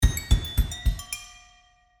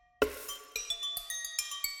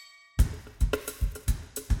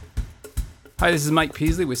Hi, this is Mike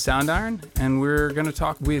Peasley with Sound Iron, and we're going to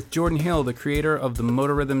talk with Jordan Hill, the creator of the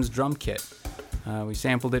Motorhythms drum kit. We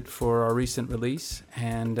sampled it for our recent release,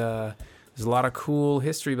 and there's a lot of cool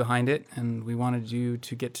history behind it, and we wanted you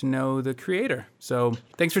to get to know the creator. So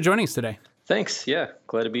thanks for joining us today. Thanks. Yeah,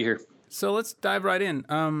 glad to be here. So let's dive right in.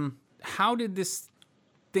 How did this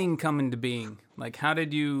thing come into being? Like, how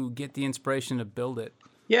did you get the inspiration to build it?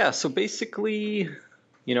 Yeah, so basically,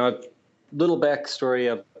 little backstory.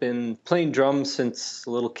 I've been playing drums since a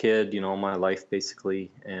little kid, all my life basically.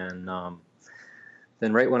 And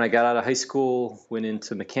then right when I got out of high school, went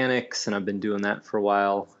into mechanics, and I've been doing that for a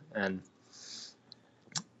while. And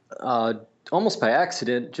almost by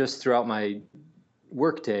accident, just throughout my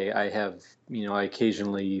workday, I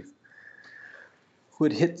occasionally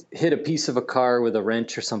would hit a piece of a car with a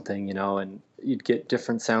wrench or something, and you'd get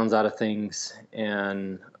different sounds out of things.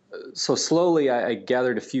 And so slowly I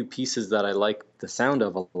gathered a few pieces that I liked the sound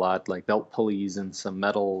of a lot, like belt pulleys and some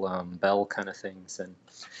metal bell kind of things. And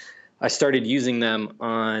I started using them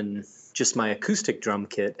on just my acoustic drum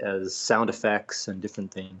kit as sound effects and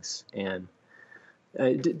different things. And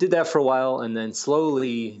I did that for a while, and then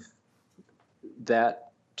slowly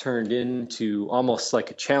that turned into almost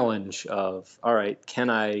like a challenge of, all right, can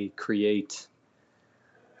I create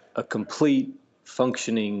a complete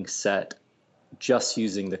functioning set just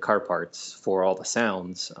using the car parts for all the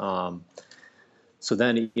sounds? So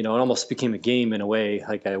then, it almost became a game in a way.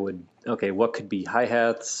 Like what could be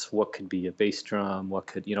hi-hats? What could be a bass drum? What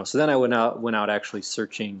could, so then I went out actually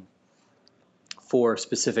searching for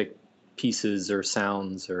specific pieces or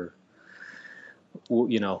sounds or,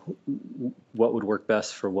 what would work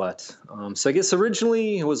best for what. So I guess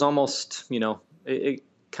originally it was almost, it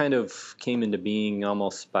kind of came into being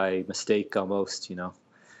almost by mistake almost,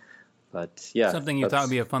 but yeah. Something you thought would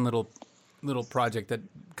be a fun little project that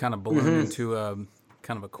kind of ballooned into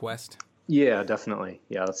kind of a quest. Yeah, definitely.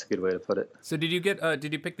 Yeah, that's a good way to put it. So did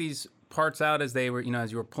you pick these parts out as they were,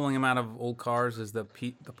 as you were pulling them out of old cars as the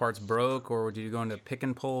parts broke, or did you go into pick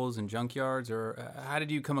and pulls and junkyards, or how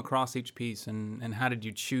did you come across each piece, and how did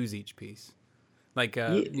you choose each piece? Like,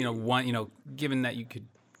 given that you could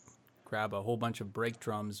grab a whole bunch of brake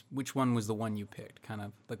drums, which one was the one you picked? Kind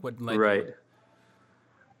of like what led Right. to it?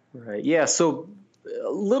 Right. Yeah. So a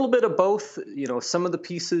little bit of both. Some of the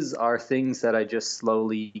pieces are things that I just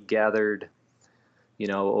slowly gathered,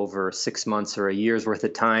 over 6 months or a year's worth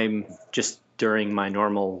of time, just during my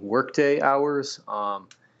normal workday hours.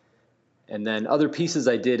 And then other pieces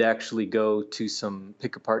I did actually go to some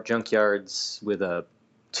pick apart junkyards with a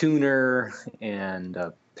tuner and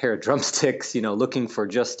a pair of drumsticks, looking for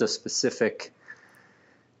just a specific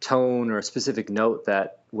tone or a specific note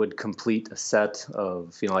that would complete a set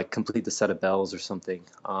of, complete the set of bells or something.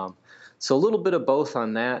 So a little bit of both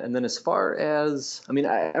on that. And then as far as,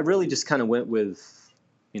 I really just kind of went with,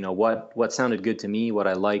 what sounded good to me, what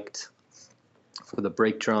I liked for the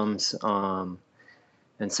brake drums, and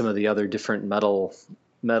some of the other different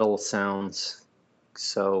metal sounds.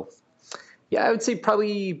 So yeah, I would say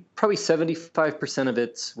probably 75% of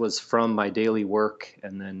it was from my daily work,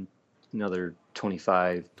 and then another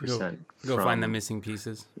 25% go find the missing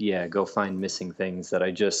pieces. Yeah, go find missing things that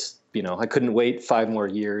I just, I couldn't wait 5 more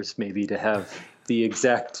years maybe to have the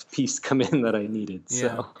exact piece come in that I needed. Yeah.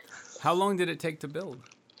 So How long did it take to build?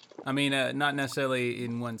 Not necessarily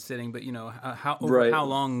in one sitting, but how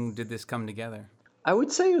long did this come together? I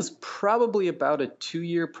would say it was probably about a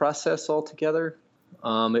 2-year process altogether.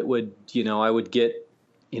 It would, I would get,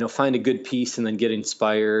 find a good piece and then get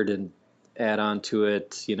inspired and add on to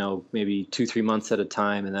it, maybe 2-3 months at a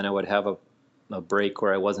time. And then I would have a break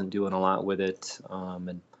where I wasn't doing a lot with it.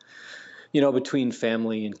 And, between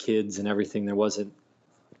family and kids and everything, there wasn't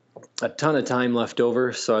a ton of time left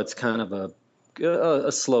over. So it's kind of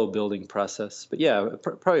a slow building process. But yeah,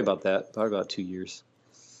 probably about 2 years.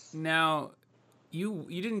 Now, you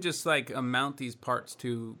didn't just mount these parts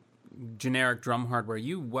to generic drum hardware.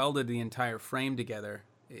 You welded the entire frame together.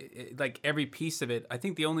 Like every piece of it. I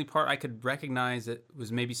think the only part I could recognize it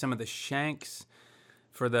was maybe some of the shanks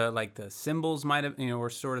for the cymbals might have were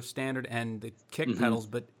sort of standard, and the kick pedals,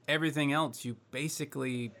 but everything else you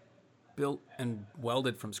basically built and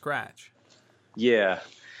welded from scratch. Yeah.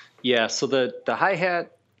 So the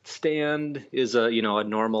hi-hat stand is a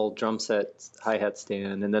normal drum set hi-hat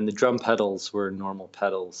stand, and then the drum pedals were normal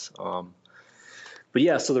pedals. But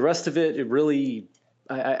yeah, so the rest of it really,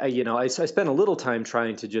 I spent a little time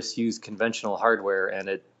trying to just use conventional hardware, and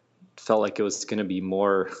it felt like it was going to be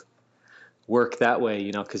more work that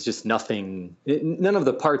way, because just none of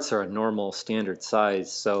the parts are a normal standard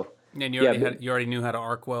size. So And you already knew how to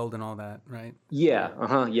arc weld and all that, right?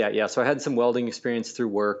 Yeah. So I had some welding experience through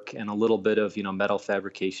work and a little bit of, metal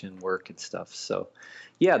fabrication work and stuff. So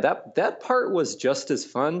yeah, that part was just as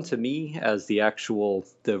fun to me as the actual,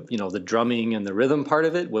 the drumming and the rhythm part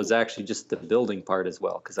of it was actually just the building part as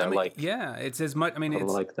well. Cause yeah, it's as much,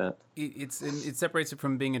 it's like that. It separates it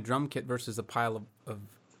from being a drum kit versus a pile of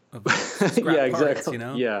scrap yeah, parts, exactly.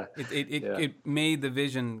 Yeah. It made the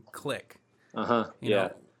vision click. You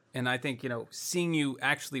know? And I think, seeing you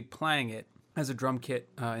actually playing it as a drum kit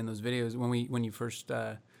in those videos when we first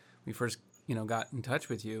got in touch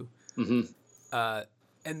with you,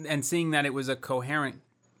 and seeing that it was a coherent,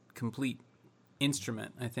 complete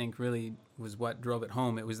instrument, I think really was what drove it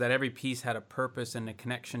home. It was that every piece had a purpose and a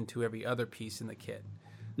connection to every other piece in the kit.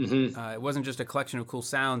 It wasn't just a collection of cool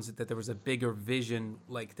sounds; that there was a bigger vision,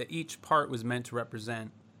 like that each part was meant to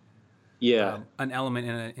represent an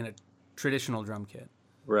element in a traditional drum kit.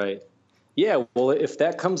 Right. Yeah. Well, if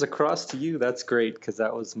that comes across to you, that's great because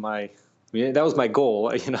that was my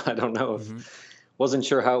goal. I don't know wasn't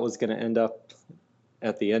sure how it was going to end up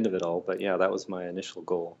at the end of it all, but yeah, that was my initial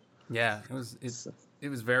goal. Yeah, it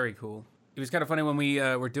was very cool. It was kind of funny when we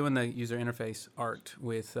were doing the user interface art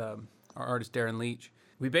with our artist Darren Leach.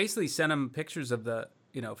 We basically sent him pictures of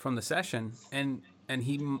from the session, and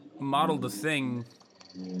he modeled the thing.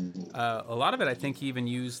 A lot of it, I think, he even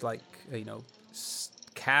used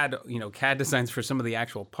CAD designs for some of the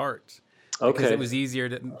actual parts. Okay. Because it was easier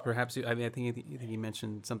to perhaps. I think he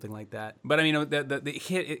mentioned something like that. But I mean, the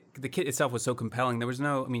kit itself was so compelling. There was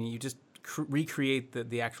no. I mean, you just recreate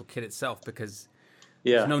the actual kit itself because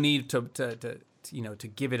there's no need to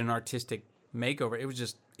give it an artistic makeover. It was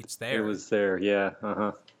just it's there. It was there.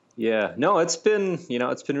 Yeah. Yeah. No, it's been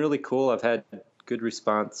really cool. I've had good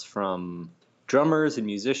response from drummers and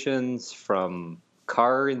musicians, from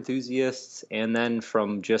car enthusiasts, and then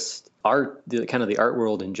from just art, kind of the art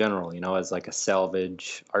world in general, as like a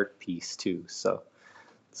salvage art piece too. So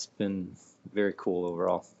it's been very cool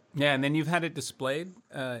overall. Yeah, and then you've had it displayed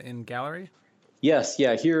in gallery? Yes,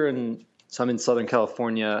 yeah. So I'm in Southern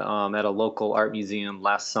California at a local art museum.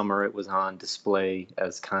 Last summer it was on display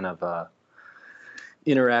as kind of a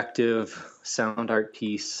interactive sound art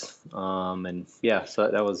piece. And yeah, so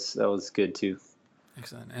that was good too.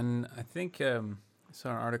 Excellent. And I think I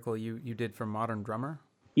saw an article you did for Modern Drummer.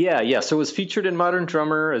 Yeah. So it was featured in Modern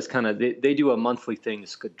Drummer as kind of they do a monthly thing,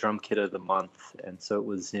 it's called Drum Kit of the Month, and so it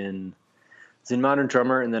was in Modern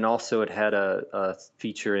Drummer, and then also it had a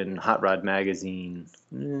feature in Hot Rod Magazine.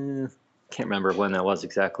 Can't remember when that was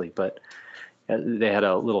exactly, but they had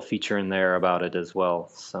a little feature in there about it as well.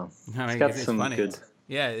 So it's got some funny. Good.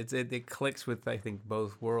 It clicks with I think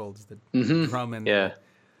both worlds, the drum and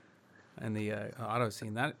the auto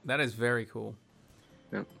scene. That is very cool.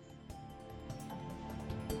 Yep.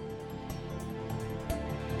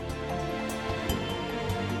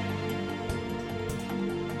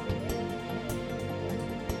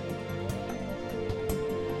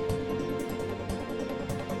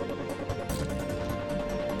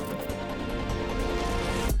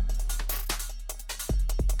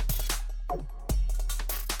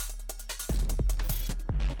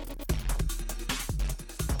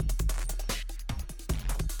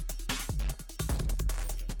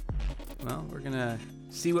 Well, we're going to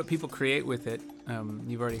see what people create with it.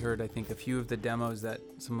 You've already heard, I think, a few of the demos that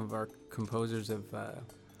some of our composers have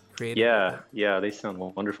created. Yeah, they sound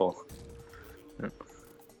wonderful. Yeah.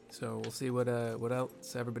 So we'll see what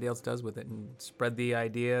else everybody else does with it and spread the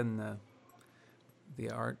idea and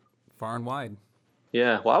the art far and wide.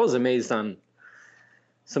 Yeah, well, I was amazed on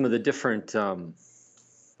some of the different,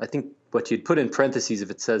 I think what you'd put in parentheses,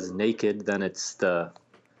 if it says naked, then it's the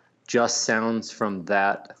just sounds from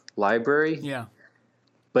that library. Yeah.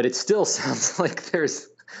 But it still sounds like there's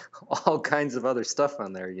all kinds of other stuff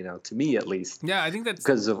on there, to me at least. Yeah, I think that's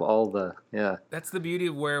because of all the, That's the beauty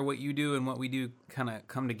of where what you do and what we do kind of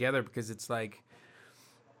come together, because it's like,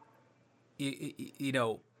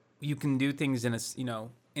 you can do things in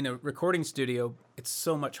a recording studio. It's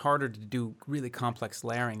so much harder to do really complex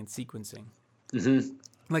layering and sequencing. Mm-hmm.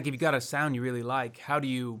 Like if you got a sound you really like, how do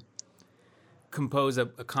you compose a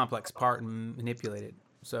complex part and manipulate it?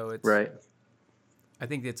 So it's right. I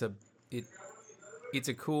think it's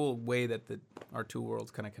a cool way that our two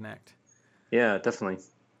worlds kind of connect. Yeah, definitely.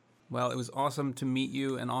 Well, it was awesome to meet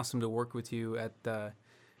you and awesome to work with you at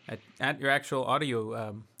your actual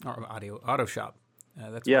auto shop.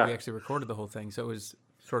 That's where we actually recorded the whole thing. So it was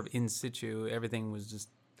sort of in situ. Everything was just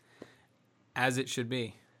as it should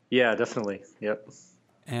be. Yeah, definitely. Yep.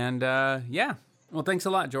 And well, thanks a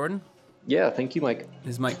lot, Jordan. Yeah, thank you, Mike.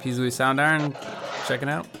 This is Mike Peasley with Sound Iron. Check it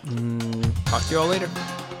out. Talk to you all later.